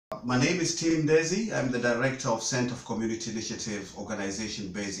My name is Ndezi. I'm the director of Center of Community Initiative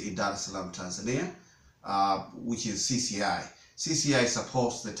organization based in Dar es Salaam, Tanzania, which is CCI. CCI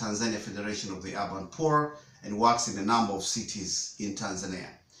supports the Tanzania Federation of the Urban Poor and works in a number of cities in Tanzania.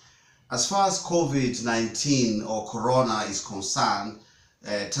 As far as COVID-19 or Corona is concerned,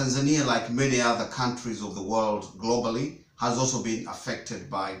 Tanzania, like many other countries of the world globally, has also been affected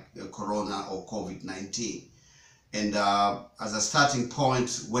by Corona or COVID-19. And as a starting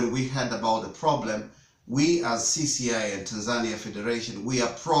point, when we heard about the problem, we as CCI and Tanzania Federation, we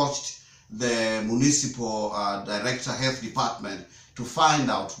approached the municipal director health department to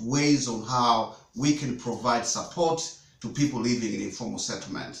find out ways on how we can provide support to people living in informal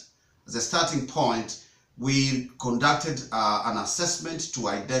settlement. As a starting point, we conducted an assessment to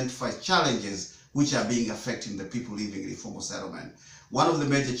identify challenges which are being affecting the people living in informal settlement. One of the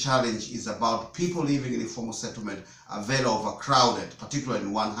major challenges is about people living in informal settlement are very overcrowded, particularly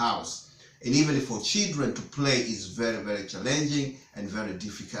in one house. And even for children to play is very, very challenging and very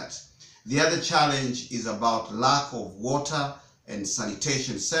difficult. The other challenge is about lack of water and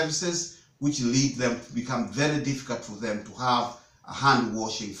sanitation services, which lead them to become very difficult for them to have a hand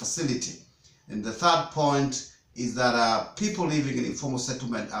washing facility. And the third point is that people living in informal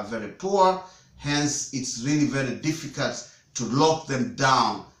settlement are very poor, hence it's really very difficult to lock them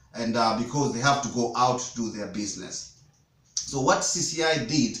down, and because they have to go out to do their business. So what CCI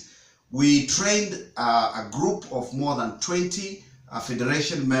did, we trained a group of more than 20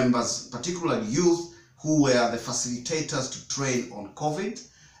 federation members, particularly youth, who were the facilitators to train on COVID.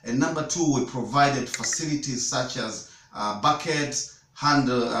 And number two, we provided facilities such as buckets, hand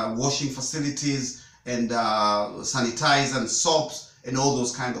washing facilities, and sanitizer and soaps and all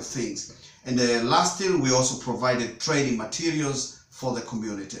those kind of things. And lastly, we also provided training materials for the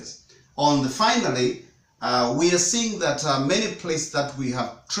communities. Finally, we are seeing that many places that we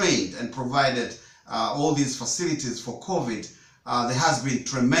have trained and provided all these facilities for COVID, there has been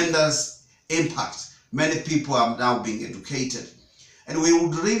tremendous impact. Many people are now being educated. And we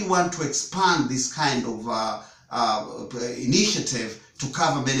would really want to expand this kind of initiative to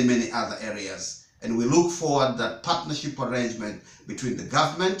cover many, many other areas. And we look forward that partnership arrangement between the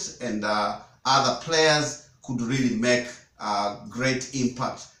government and other players could really make a great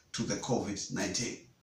impact to the COVID-19.